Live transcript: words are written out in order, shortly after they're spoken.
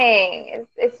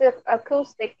It's a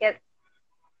acoustic. It's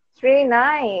really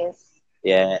nice.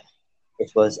 Yeah,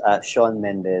 it was Shawn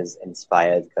Mendes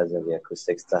inspired because of the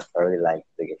acoustic stuff. I really like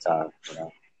the guitar, you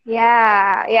know.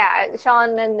 Yeah, yeah.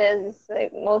 Shawn Mendes is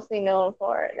like mostly known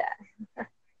for that.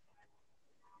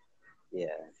 Yeah,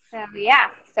 So yeah,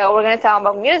 so we're gonna talk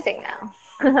about music now.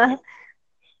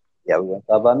 yeah, we're gonna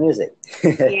talk about music.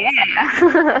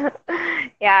 Yeah.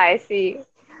 Yeah, I see.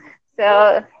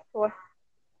 So, wh-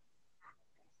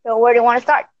 so where do you want to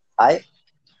start? I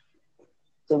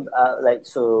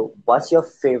so what's your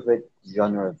favorite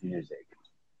genre of music?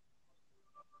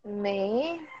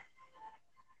 Me,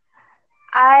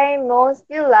 I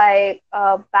mostly like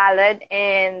ballad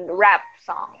and rap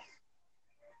songs.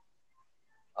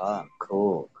 Oh,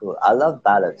 cool, cool. I love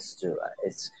ballads too.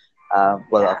 It's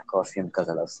well, Yeah, of course, because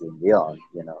I love Celine Dion,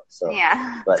 you know. So,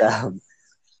 yeah, but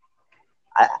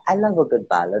I love a good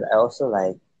ballad. I also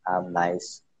like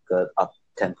nice, good up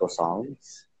tempo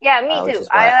songs, yeah. Me which too. is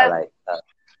why I I love like a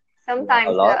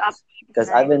sometimes the lot. upbeat Because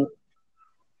I've kind. been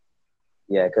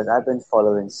because I've been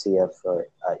following Sia for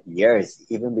years,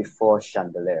 even before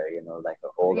Chandelier. You know, like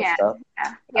all the Yeah, stuff.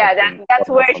 yeah, yeah. I've That been that's following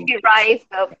where from she rised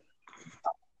up.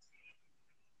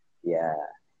 yeah,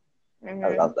 I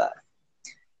Hmm. love that.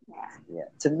 Yeah, Yeah,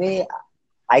 to me,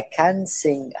 I can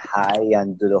sing high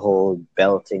and do the whole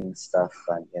belting stuff,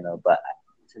 and but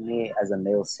to me, as a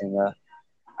male singer,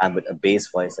 and with a bass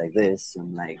voice like this,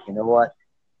 I'm like, you know what?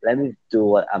 Let me do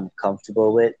what I'm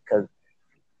comfortable with, because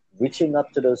reaching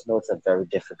up to those notes are very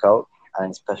difficult,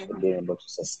 and especially being able to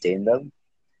sustain them.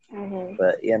 hmm.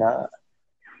 But you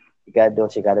gotta do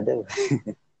what you gotta do.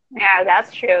 Yeah.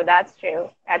 That's true. That's true.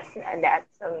 That's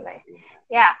something.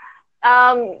 Yeah.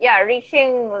 Yeah.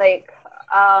 Reaching like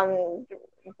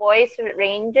voice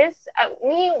ranges.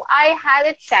 I had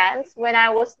a chance when I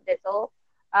was little.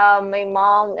 My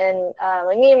mom and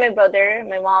me and my brother,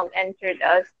 my mom entered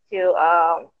us to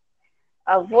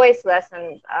a voice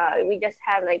lesson. We just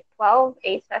had like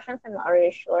 8 sessions. I'm not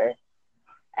really sure.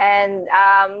 And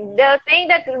the thing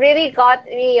that really got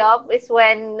me up is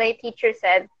when my teacher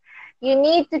said, "You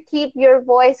need to keep your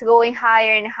voice going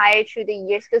higher and higher through the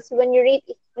years, because when you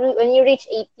reach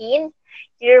 18,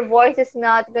 your voice is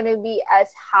not gonna be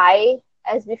as high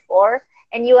as before,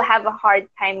 and you'll have a hard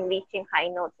time reaching high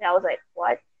notes." And I was like,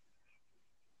 "What?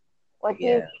 What do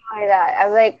you Yeah, mean by that?" I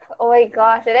was like, "Oh my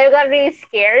gosh!" And I got really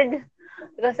scared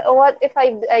because, oh, what if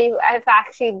I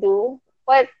actually do?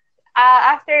 But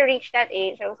after I reached that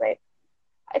age, I was like,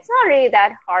 it's not really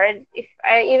that hard.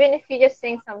 Even if you just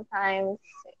sing sometimes,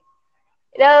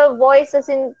 the voice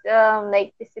doesn't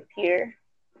like disappear.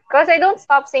 Because I don't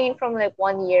stop singing from like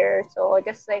 1 year, so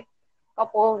just like a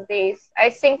couple of days. I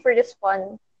sing for just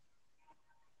fun.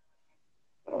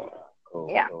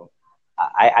 cool, Yeah. cool.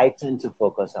 I tend to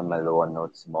focus on my lower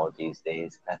notes more these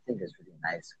days. I think it's really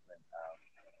nice when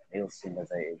male singers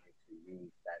are able to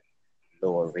use that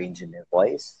lower range in their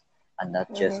voice and not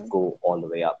just Hmm. go all the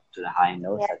way up to the high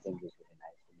notes. Yeah. I think it's really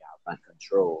nice when you have that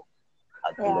control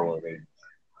at the Yeah. lower range.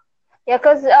 Yeah,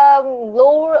 because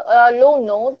low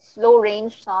notes, low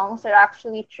range songs are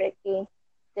actually tricky.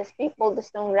 Just people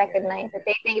just don't Yeah, recognize it.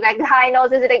 They think like the high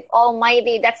notes is like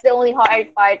almighty. That's the only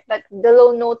hard part, but the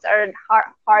low notes are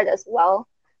hard as well.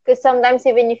 Because sometimes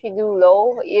even if you do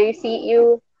low,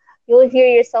 you'll hear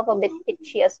yourself a bit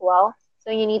pitchy as well.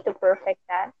 So you need to perfect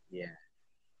that. yeah.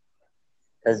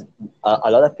 Because a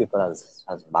lot of people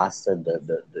has mastered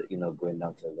the going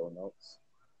down to the low notes.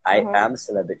 I Hmm. am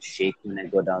still a bit shaky when I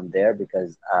go down there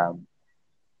because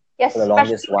Yes, for the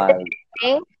longest while,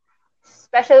 shifting,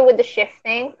 especially with the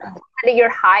shifting. Suddenly you're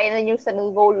high and then you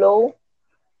suddenly go low,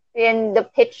 and the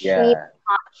pitch needs yeah,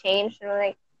 not change. And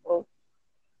like, oh,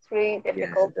 it's really yeah,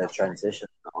 difficult. the transition.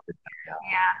 Yeah.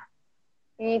 Yeah,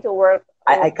 you need to work.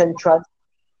 I can trans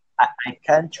I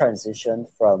can transition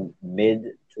from mid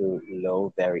to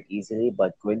low very easily,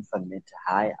 but going from mid to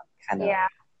high, I'm kind of, Yeah,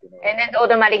 you know, and then the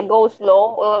automatic goes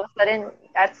low. All of a sudden,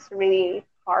 that's really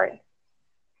hard.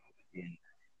 yeah.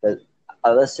 But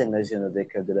other singers, they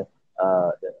could do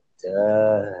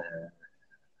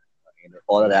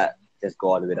all of that, just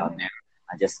go all the way down there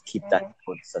and just keep that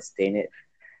tone, sustain it.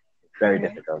 It's very Hmm.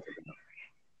 difficult,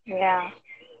 Yeah,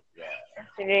 Yeah.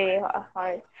 it's really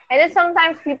hard. And then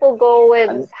sometimes people go with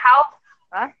And how,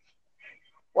 huh?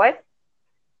 What?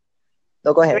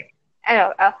 no, go ahead. I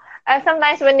don't know. And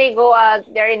sometimes when they go,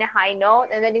 they're in a high note,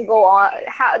 and then you go on.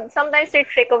 How sometimes their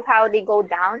trick of how they go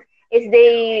down is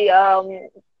they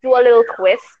do a little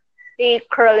twist. They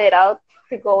curl it out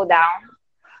to go down,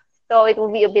 so it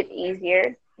will be a bit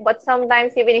easier. But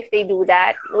sometimes even if they do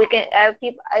that, we can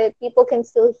people can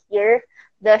still hear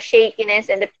the shakiness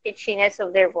and the pitchiness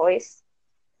of their voice.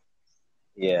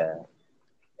 Yeah,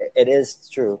 it is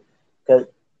true. Cause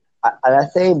and I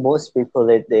think most people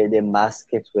they mask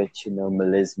it with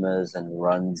melismas and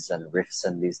runs and riffs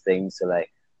and these things. So like,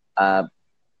 uh,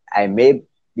 I may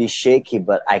be shaky,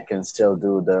 but I can still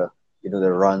do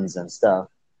the runs and stuff.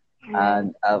 Mm-hmm.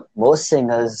 And most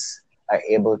singers are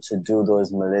able to do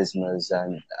those melismas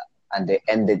and they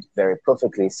end it very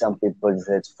perfectly. Some people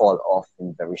just fall off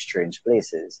in very strange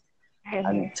places. Mm-hmm.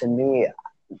 And to me,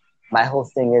 my whole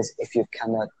thing is if you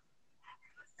cannot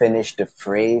finish the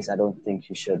phrase, I don't think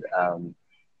you should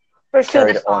Pursue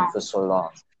carry the it on song. for so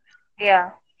long.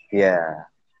 Yeah. Yeah.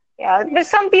 Yeah, but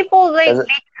some people like, 'Cause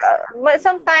but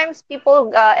sometimes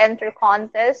people enter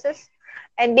contests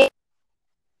and they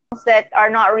that are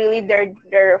not really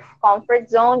their comfort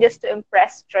zone just to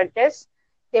impress judges.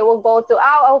 They will go to,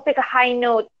 oh, I'll pick a high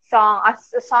note song,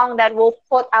 a song that will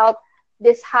put out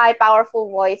this high powerful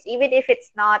voice, even if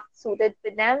it's not suited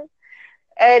to them.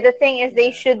 The thing is,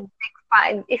 they yeah, should like,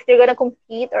 find if they're gonna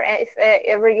compete or if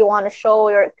ever you want to show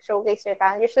your showcase your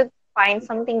talent, you should find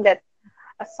something that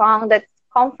a song that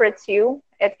comforts you,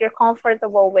 if you're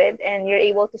comfortable with, and you're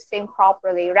able to sing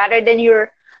properly, rather than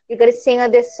you're gonna sing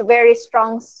this very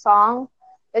strong song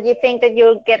that you think that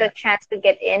you'll get a yeah, chance to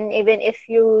get in, even if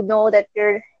you know that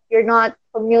you're not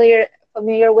familiar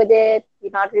with it,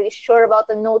 you're not really sure about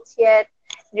the notes yet,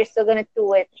 you're still gonna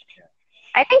do it. yeah.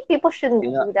 I think people shouldn't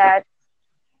You know, do that.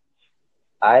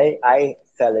 I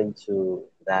fell into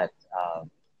that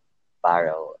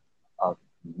barrel of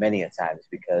many a times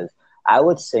because I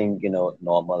would sing,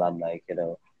 normal. I'm like,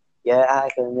 yeah, I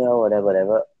can, whatever,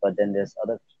 whatever. But then there's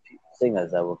other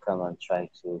singers that will come and try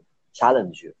to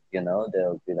challenge you.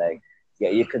 They'll be like, yeah,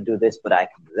 you can do this, but I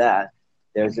can do that.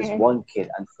 There's this Hmm. one kid,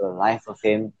 and for the life of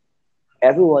him,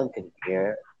 everyone can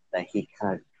hear that he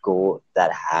can't go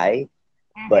that high,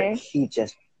 but Hmm. he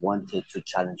just wanted to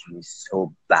challenge me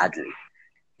so badly,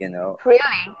 you know.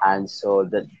 Really? And so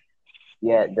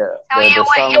yeah, So the you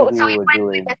went song we so were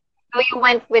doing, you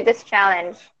went with this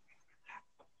challenge.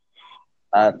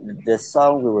 uh, the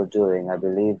song we were doing, I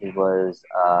believe it was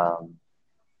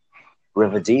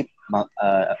River Deep,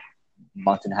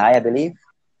 Mountain High, I believe.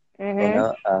 You Hmm.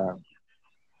 know,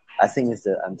 I think it's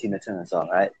the Tina Turner song,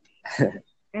 right?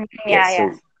 Hmm. Yeah, Yeah,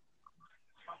 yeah. so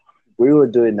we were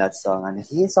doing that song, and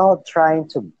he's all trying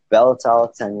to belt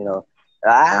out, and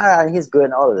and he's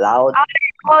going all loud.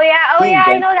 Oh, oh He yeah,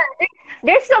 I went, know that.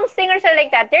 There's some singers that are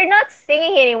like that. They're not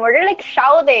singing anymore. They're like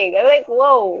shouting. I'm like,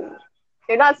 whoa.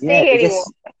 They're not yeah, singing anymore.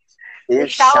 they're They're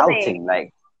shouting. shouting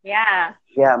like, Yeah.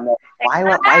 yeah, man, Like,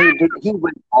 why you do? He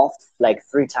went off like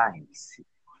 3 times,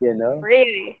 you know.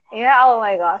 really? Yeah, oh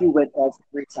my gosh. He went off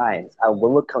 3 times. And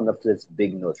when we come up to this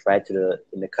big note, right to the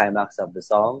in the climax of the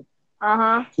song,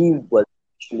 Uh-huh. he was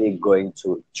actually going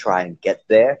to try and get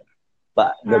there.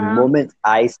 But the Uh-huh. moment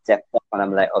I stepped up and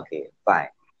I'm like, okay, fine.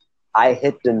 I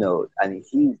hit the note and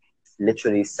he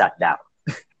literally sat down,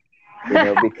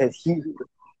 because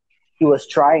he was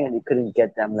trying and he couldn't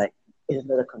get them. Like, it's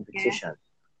another Yeah. competition.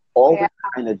 All Yeah. we're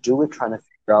trying to do, we're trying to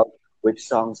figure out which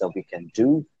songs that we can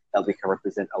do that we can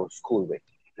represent our school with.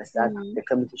 Understand? Hmm. The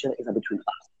competition isn't between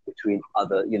us, between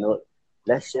other,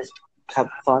 let's just have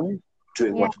fun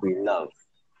doing Yeah. what we love,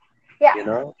 Yeah. you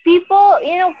know?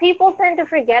 People tend to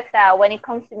forget that when it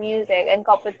comes to music and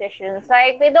competitions.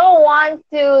 Like they don't want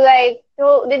to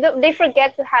they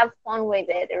forget to have fun with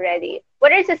it already.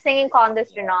 Whether it's a singing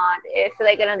contest or Yeah, not, if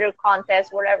like another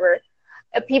contest, whatever.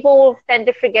 People will tend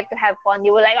to forget to have fun.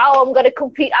 You were like, oh, I'm gonna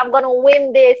compete. I'm gonna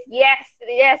win this. Yes,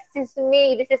 yes, this is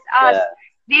me. This is us. yeah,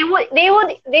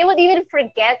 They would even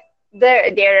forget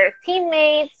their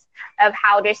teammates of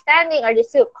how they're standing. Are they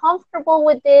still comfortable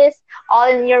with this? All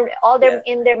yeah, their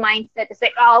in their mindset is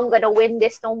like, oh, I'm gonna win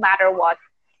this no matter what.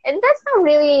 And that's not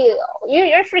really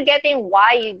you're forgetting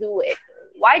why you do it.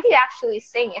 Why do you actually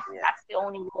sing if yeah. that's the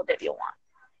only goal that you want?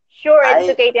 Sure, it's I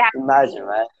okay to have imagine, fun.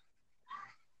 right?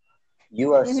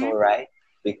 You are Mm-hmm. so right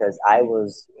because I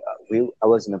was we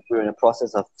were in the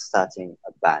process of starting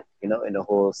a band. In the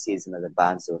whole season of the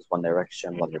bands, there was One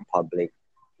Direction, One Republic,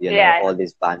 Yeah, all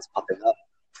these bands popping up.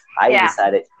 I yeah.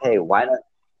 decided, hey, why not?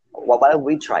 Why don't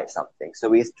we try something? So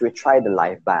we tried the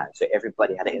live band. So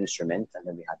everybody had an instrument, and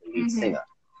then we had the lead Mm-hmm. singer.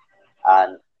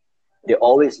 And they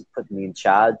always put me in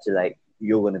charge. Like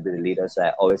you're going to be the leader, so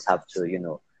I always have to,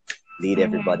 lead Mm-hmm.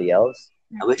 everybody else,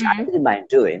 which I Mm-hmm. didn't mind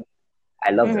doing.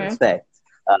 I love the Mm-hmm. respect.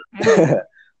 Mm-hmm.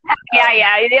 Yeah, Um,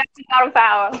 yeah. You have a lot of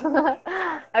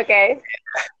power. Okay.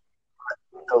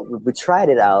 so we tried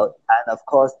it out, and of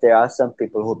course, there are some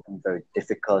people who've been very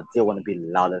difficult. They want to be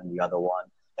louder than the other one.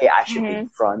 Hey, I should be in Mm-hmm.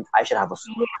 front. I should have a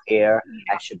solo hair.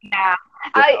 I should, Yeah.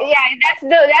 you know,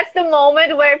 Yeah, that's the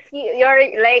moment where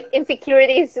your like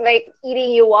insecurities like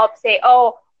eating you up. Say,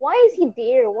 oh, why is he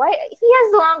there? Why he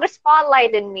has longer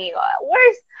spotlight than me?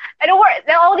 Where's I don't where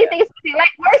the only yeah, thing is like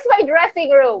where's my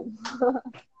dressing room?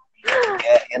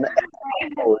 yeah. And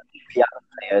all piano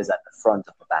players at the front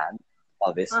of the band,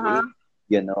 Uh-huh. obviously,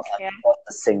 you know, and Yeah. what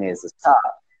the singer is the star.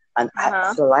 And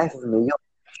Uh-huh. for the life of me, you're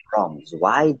drums.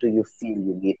 Why do you feel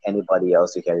you need anybody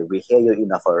else to hear you? We hear you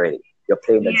enough already. You're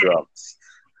playing the Yeah. drums,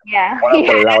 Yeah. one of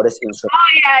the Yeah. loudest instruments. Oh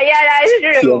yeah, yeah, that is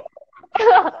Piano,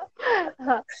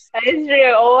 true. That is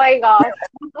true. Oh my gosh.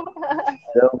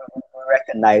 you know, we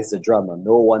recognize the drummer.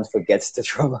 No one forgets the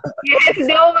drummer. Yes,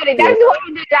 nobody. You That's know? one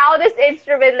of the loudest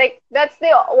instrument. Like that's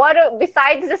the one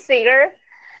besides the singer.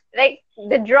 Like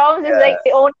the drums is Yeah, like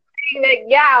the only thing that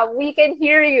yeah we can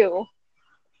hear you.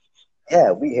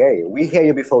 yeah, we hear you. We hear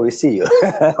you before we see you.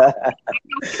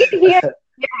 We can hear.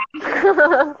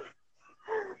 Yeah.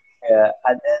 Yeah,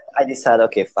 and then I decided,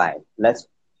 okay, fine. Let's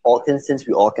all since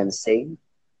we all can sing,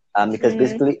 because Mm,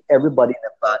 basically everybody in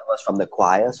the band was from the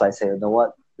choir. So I said, you know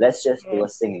what? Let's just do mm, a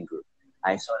singing group.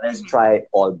 I so let's mhm. try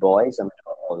all boys and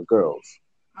all girls.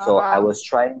 So I Uh-huh. was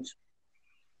trying.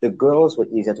 The girls were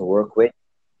easier to work with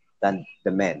than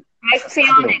the men. Like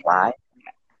I don't know Phoenix. why.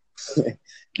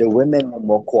 The women were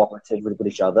more cooperative with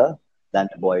each other than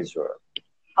the boys were.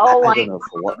 Oh I my, don't know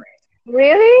for what reason.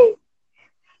 really?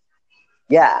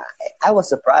 Yeah, I was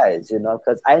surprised,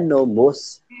 because I know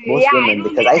Yeah, most I women, don't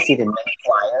because I see it in many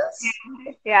choirs.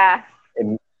 get. Yeah.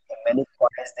 In many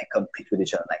choirs, they compete with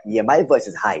each other. Like, yeah, my voice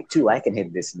is high too. I can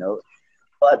hit this note.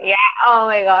 But Yeah. Oh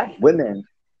my gosh. women,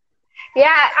 Yeah,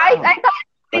 I thought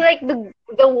it'd be but like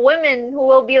the women who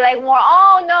will be like more.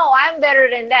 Oh no, I'm better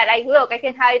than that. Like, look, I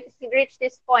can reach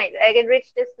this point. I can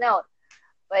reach this note.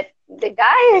 But the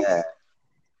yeah, guys,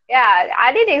 yeah,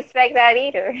 I didn't expect that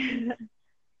either.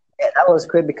 yeah, that was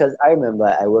great because I remember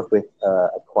I worked with a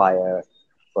choir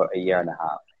for a year and a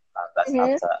half. That's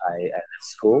Hmm. after I left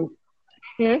school,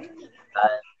 Hmm.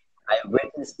 and I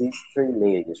witnessed these three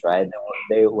ladies. Right,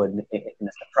 they were in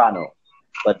a soprano,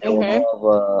 but they were Hmm. more of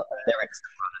a lyric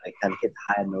soprano. They can hit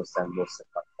high notes than most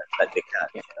sopranos that they can.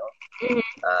 Hmm.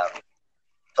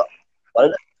 So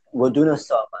what we're doing a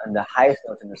song, and the highest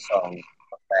note in the song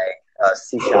was like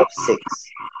C sharp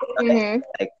six, right? Hmm.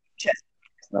 Like chest,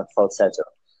 not falsetto.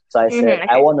 So I Hmm. said,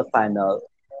 I Okay. want to find out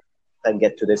and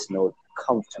get to this note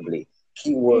comfortably.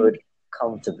 Hmm. Keyword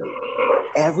comfortably.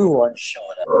 Everyone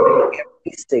showed up.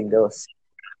 Every single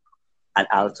and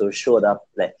alto showed up.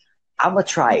 Like, I'm gonna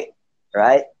try it,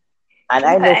 right? And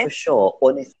I know Okay. for sure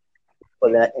only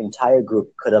for that entire group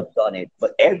could have done it,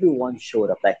 but everyone showed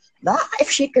up like, nah, if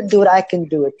she can do it, I can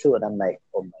do it too. And I'm like,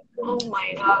 oh my Oh goodness, it's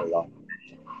my gonna be a god. long.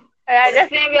 Yeah,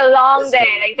 that's gonna be a long It's day.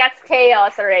 gonna, Like that's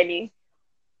chaos already.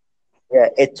 yeah,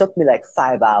 it took me like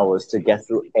 5 hours to get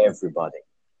through everybody.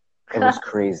 It was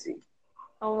crazy,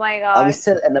 Oh my and we gosh.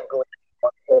 still end up going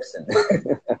with one person.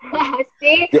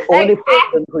 See, The like only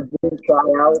person who didn't try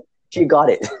out, she got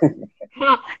it.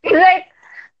 it's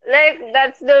like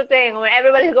that's the thing when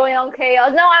everybody's going on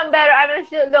chaos. No, I'm better. I'm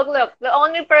still look. The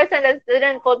only person that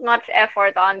didn't put much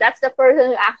effort on, that's the person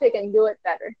who actually can do it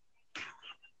better.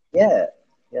 Yeah,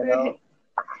 you know,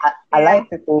 I Yeah. like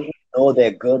people who know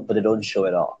they're good, but they don't show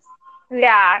it off.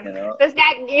 Yeah. You know, Because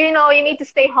that you need to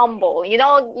stay humble. You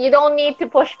don't need to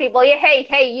push people. Yeah,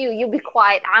 hey, you be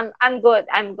quiet. I'm good.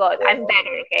 I'm good. I'm yeah.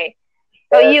 better, okay?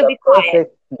 So There's you a be quiet.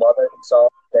 perfect modern song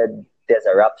that there's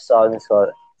a rap song. It's called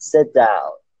 "Sit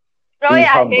Down, Oh Be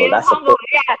yeah, stay Humble." That's a humble.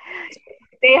 Yeah,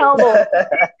 stay humble.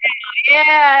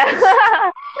 Yeah.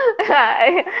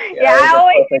 Yeah, yeah, it's a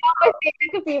perfect. I always say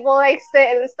that to people like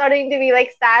starting to be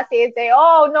like sassy and say,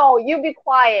 "Oh no, you be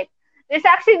quiet." There's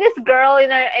actually this girl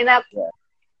in a Yeah,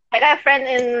 I got a friend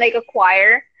in like a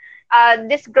choir.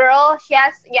 This girl, she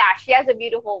has a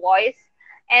beautiful voice.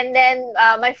 And then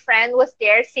my friend was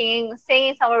there singing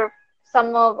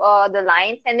some of the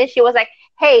lines, and then she was like,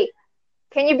 "Hey,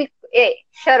 can you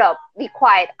shut up, be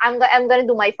quiet. I'm gonna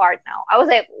do my part now." I was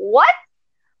like, "What?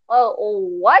 Oh,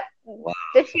 what? wow,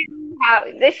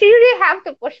 Does she really have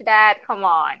to push that? Come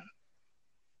on."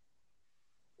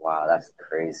 wow, that's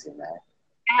crazy, man.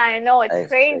 I know it's That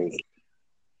is crazy. crazy.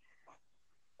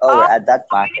 Oh, we're Oh, at that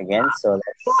mark again, so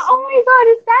let's. oh my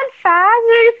God, is that fast?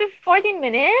 Already 14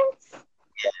 minutes?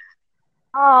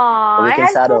 Oh, So we I can had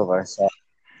start so over. So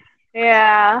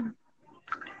yeah.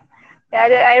 Yeah,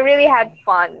 I really had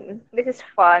fun. This is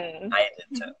fun. I did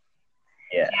too.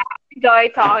 Yeah. Enjoy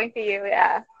talking to you.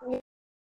 Yeah.